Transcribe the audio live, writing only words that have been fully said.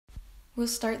We'll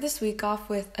start this week off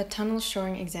with a tunnel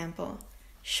shoring example.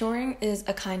 Shoring is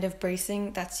a kind of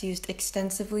bracing that's used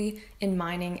extensively in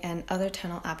mining and other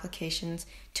tunnel applications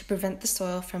to prevent the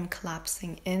soil from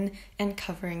collapsing in and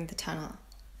covering the tunnel.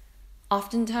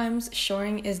 Oftentimes,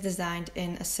 shoring is designed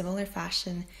in a similar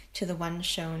fashion to the one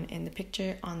shown in the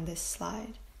picture on this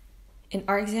slide. In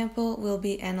our example, we'll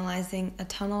be analyzing a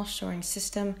tunnel shoring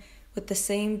system with the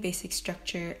same basic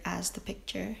structure as the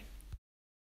picture.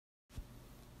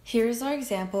 Here is our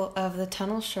example of the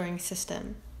tunnel shoring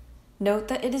system. Note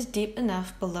that it is deep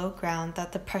enough below ground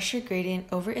that the pressure gradient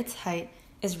over its height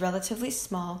is relatively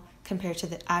small compared to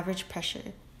the average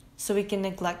pressure, so we can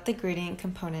neglect the gradient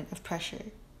component of pressure.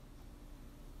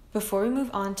 Before we move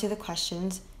on to the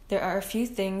questions, there are a few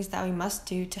things that we must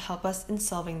do to help us in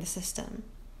solving the system.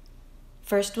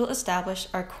 First, we'll establish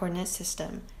our coordinate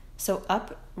system, so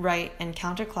up, right, and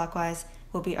counterclockwise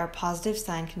will be our positive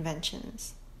sign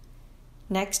conventions.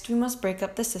 Next, we must break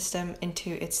up the system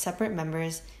into its separate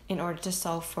members in order to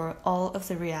solve for all of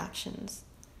the reactions.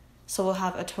 So we'll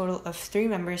have a total of 3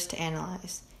 members to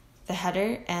analyze, the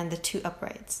header and the 2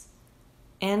 uprights.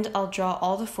 And I'll draw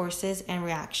all the forces and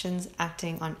reactions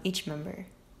acting on each member.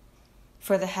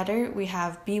 For the header, we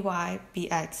have By,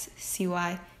 Bx,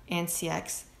 Cy, and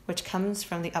Cx, which comes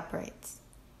from the uprights.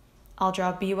 I'll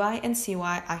draw By and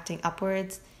Cy acting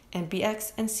upwards, and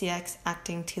Bx and Cx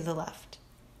acting to the left.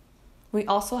 We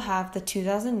also have the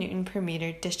 2000 Newton per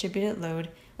meter distributed load,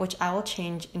 which I will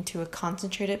change into a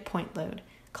concentrated point load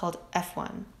called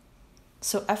F1.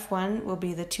 So F1 will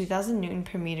be the 2000 Newton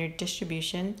per meter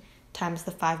distribution times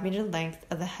the 5 meter length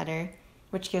of the header,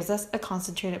 which gives us a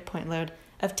concentrated point load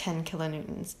of 10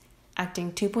 kilonewtons,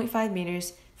 acting 2.5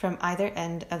 meters from either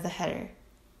end of the header.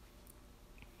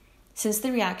 Since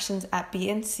the reactions at B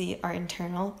and C are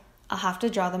internal, I'll have to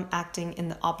draw them acting in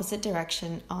the opposite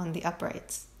direction on the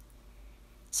uprights.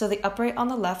 So the upright on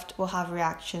the left will have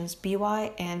reactions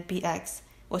By and Bx,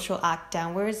 which will act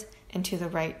downwards and to the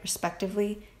right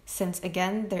respectively, since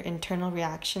again they're internal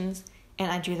reactions, and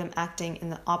I drew them acting in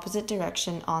the opposite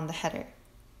direction on the header.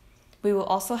 We will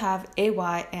also have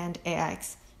Ay and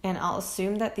Ax, and I'll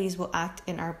assume that these will act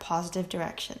in our positive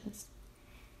directions.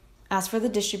 As for the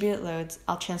distributed loads,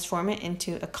 I'll transform it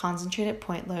into a concentrated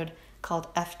point load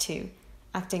called F2,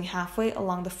 acting halfway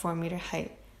along the 4 meter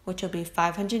height, which will be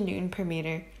 500 Newton per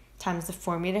meter times the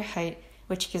 4 meter height,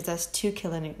 which gives us 2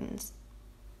 kilonewtons.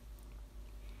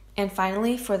 And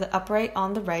finally, for the upright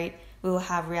on the right, we will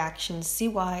have reactions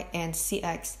Cy and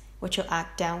Cx, which will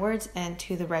act downwards and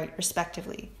to the right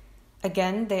respectively.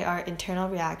 Again, they are internal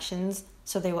reactions,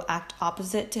 so they will act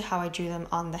opposite to how I drew them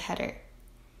on the header.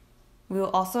 We will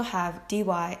also have Dy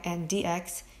and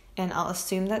Dx, and I'll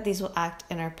assume that these will act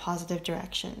in our positive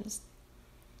directions.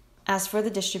 As for the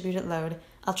distributed load,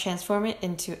 I'll transform it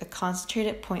into a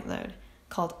concentrated point load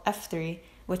called F3,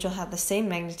 which will have the same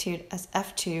magnitude as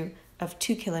F2 of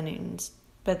 2 kilonewtons,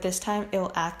 but this time it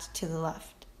will act to the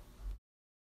left.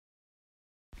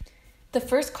 The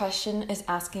first question is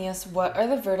asking us what are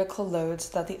the vertical loads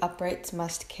that the uprights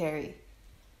must carry.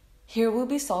 Here we'll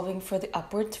be solving for the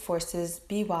upward forces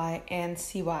By and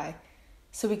Cy,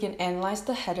 so we can analyze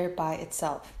the header by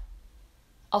itself.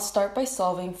 I'll start by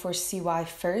solving for Cy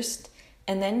first,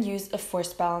 and then use a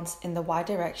force balance in the y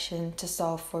direction to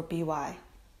solve for By.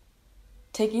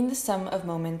 Taking the sum of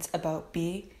moments about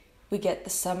B, we get the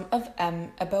sum of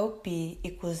m about B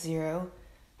equals 0,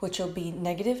 which will be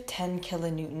negative 10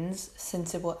 kilonewtons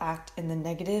since it will act in the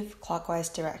negative clockwise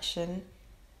direction,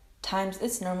 times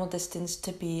its normal distance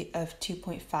to B of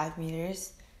 2.5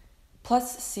 meters,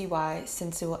 plus Cy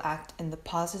since it will act in the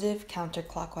positive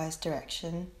counterclockwise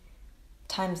direction,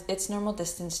 times its normal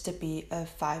distance to B of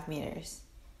 5 meters.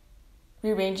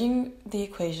 Rearranging the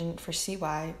equation for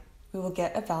Cy, we will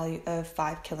get a value of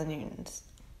 5 kilonewtons.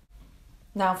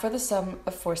 Now for the sum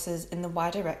of forces in the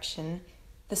y direction,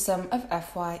 the sum of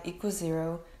Fy equals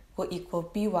 0 will equal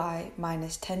By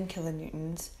minus 10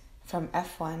 kilonewtons from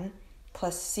F1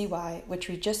 plus Cy, which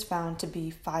we just found to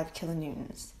be 5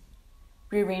 kilonewtons.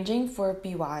 Rearranging for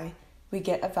By, we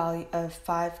get a value of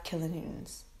 5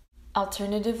 kilonewtons.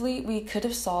 Alternatively, we could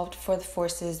have solved for the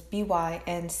forces By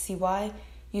and Cy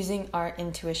using our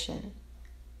intuition.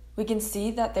 We can see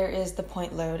that there is the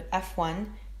point load F1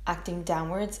 acting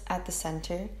downwards at the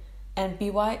center, and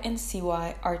By and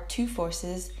Cy are 2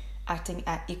 forces acting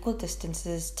at equal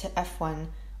distances to F1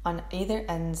 on either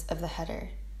ends of the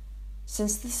header.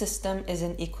 Since the system is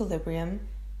in equilibrium,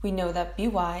 we know that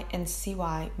By and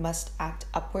Cy must act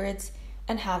upwards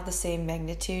and have the same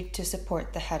magnitude to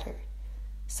support the header.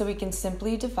 So we can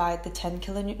simply divide the 10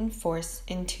 kilonewton force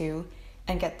in 2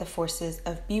 and get the forces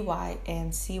of By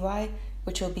and Cy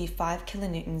which will be 5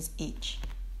 kilonewtons each.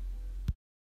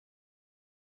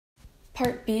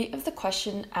 Part B of the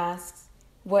question asks,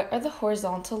 what are the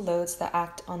horizontal loads that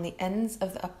act on the ends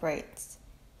of the uprights?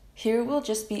 Here we'll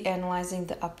just be analyzing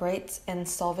the uprights and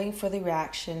solving for the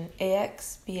reaction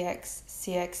AX, BX,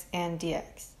 CX, and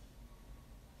DX.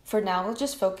 For now, we'll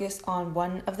just focus on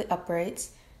one of the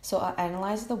uprights, so I'll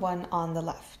analyze the one on the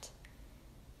left.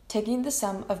 Taking the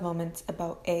sum of moments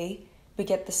about A, we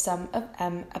get the sum of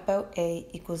M about A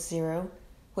equals 0,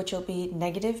 which will be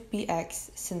negative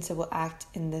BX since it will act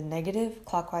in the negative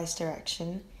clockwise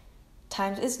direction,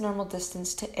 times its normal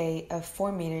distance to A of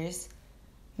 4 meters,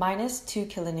 minus 2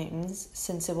 kilonewtons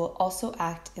since it will also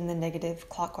act in the negative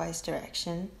clockwise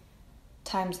direction,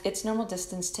 times its normal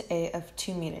distance to A of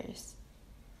 2 meters.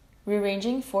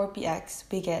 Rearranging for BX,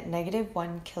 we get negative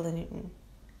 1 kilonewton.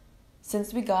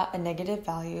 Since we got a negative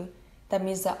value, that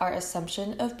means that our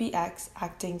assumption of BX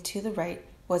acting to the right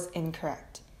was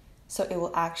incorrect, so it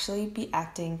will actually be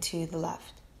acting to the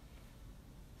left.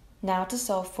 Now to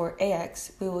solve for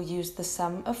AX, we will use the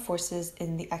sum of forces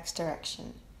in the x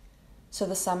direction. So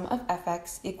the sum of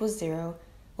Fx equals 0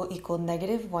 will equal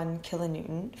negative 1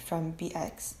 kilonewton from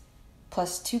BX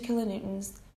plus 2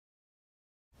 kilonewtons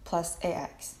plus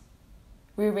AX.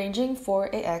 Rearranging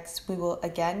for AX, we will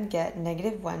again get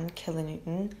negative 1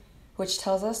 kilonewton, which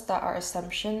tells us that our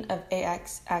assumption of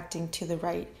AX acting to the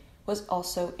right was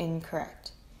also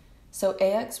incorrect. So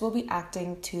AX will be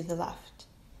acting to the left.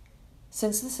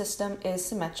 Since the system is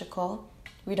symmetrical,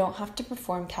 we don't have to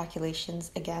perform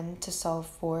calculations again to solve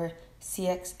for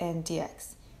CX and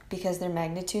DX, because their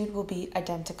magnitude will be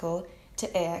identical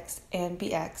to AX and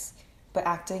BX, but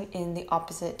acting in the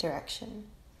opposite direction.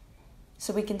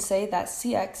 So we can say that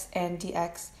CX and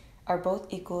DX are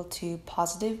both equal to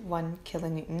positive 1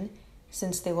 kilonewton,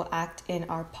 since they will act in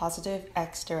our positive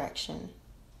x direction.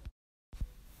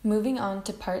 Moving on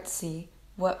to part C,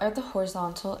 what are the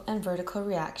horizontal and vertical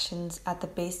reactions at the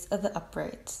base of the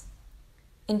uprights?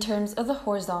 In terms of the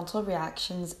horizontal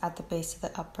reactions at the base of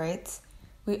the uprights,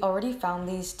 we already found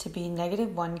these to be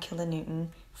negative 1 kilonewton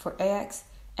for AX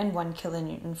and 1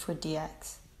 kilonewton for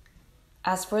DX.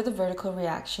 As for the vertical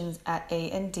reactions at A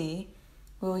and D,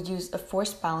 we will use a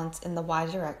force balance in the y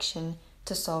direction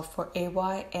to solve for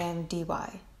AY and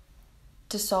DY.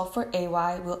 To solve for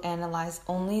AY, we'll analyze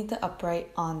only the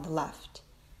upright on the left.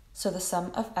 So the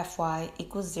sum of Fy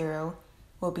equals 0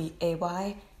 will be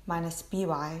AY minus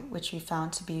BY, which we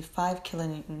found to be 5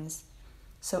 kilonewtons.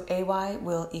 So AY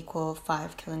will equal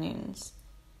 5 kilonewtons.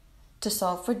 To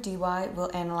solve for DY,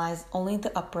 we'll analyze only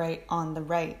the upright on the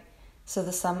right. So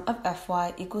the sum of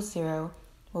Fy equals 0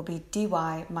 will be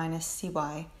dy minus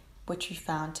cy, which we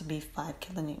found to be 5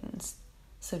 kilonewtons.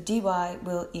 So dy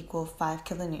will equal 5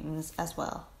 kilonewtons as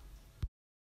well.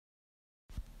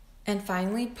 And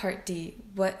finally, part D,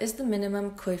 what is the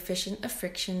minimum coefficient of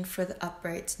friction for the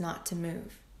uprights not to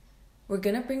move? We're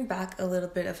going to bring back a little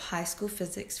bit of high school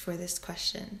physics for this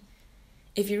question.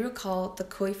 If you recall, the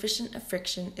coefficient of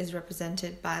friction is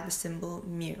represented by the symbol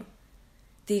mu.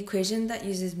 The equation that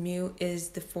uses mu is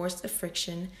the force of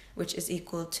friction, which is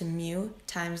equal to mu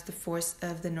times the force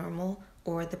of the normal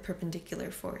or the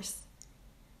perpendicular force.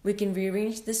 We can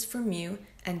rearrange this for mu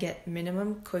and get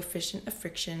minimum coefficient of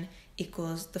friction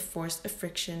equals the force of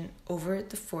friction over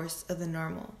the force of the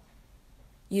normal.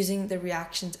 Using the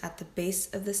reactions at the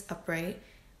base of this upright,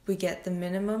 we get the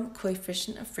minimum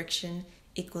coefficient of friction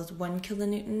equals 1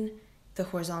 kilonewton, the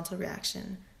horizontal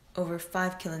reaction, over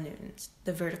 5 kilonewtons,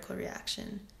 the vertical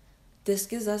reaction. This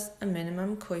gives us a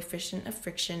minimum coefficient of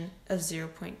friction of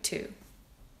 0.2.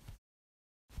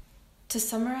 To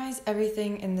summarize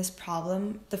everything in this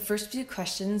problem, the first few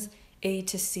questions, A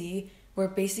to C, were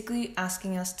basically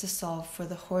asking us to solve for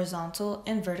the horizontal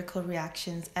and vertical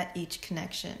reactions at each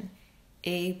connection,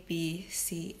 A, B,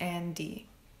 C, and D.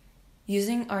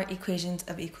 Using our equations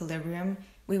of equilibrium,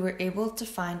 we were able to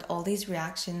find all these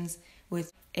reactions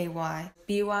with AY,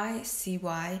 BY,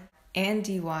 CY, and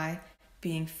DY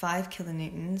being 5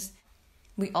 kilonewtons.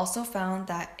 We also found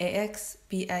that AX,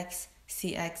 BX,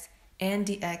 CX, and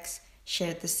DX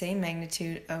shared the same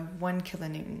magnitude of 1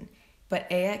 kilonewton,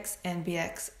 but AX and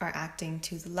BX are acting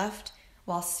to the left,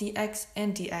 while CX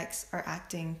and DX are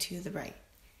acting to the right.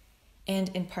 And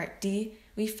in part D,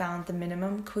 we found the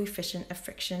minimum coefficient of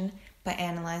friction by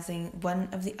analyzing one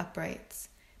of the uprights,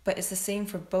 but it's the same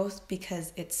for both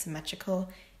because it's symmetrical,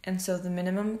 and so the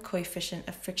minimum coefficient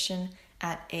of friction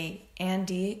at A and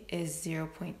D is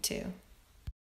 0.2.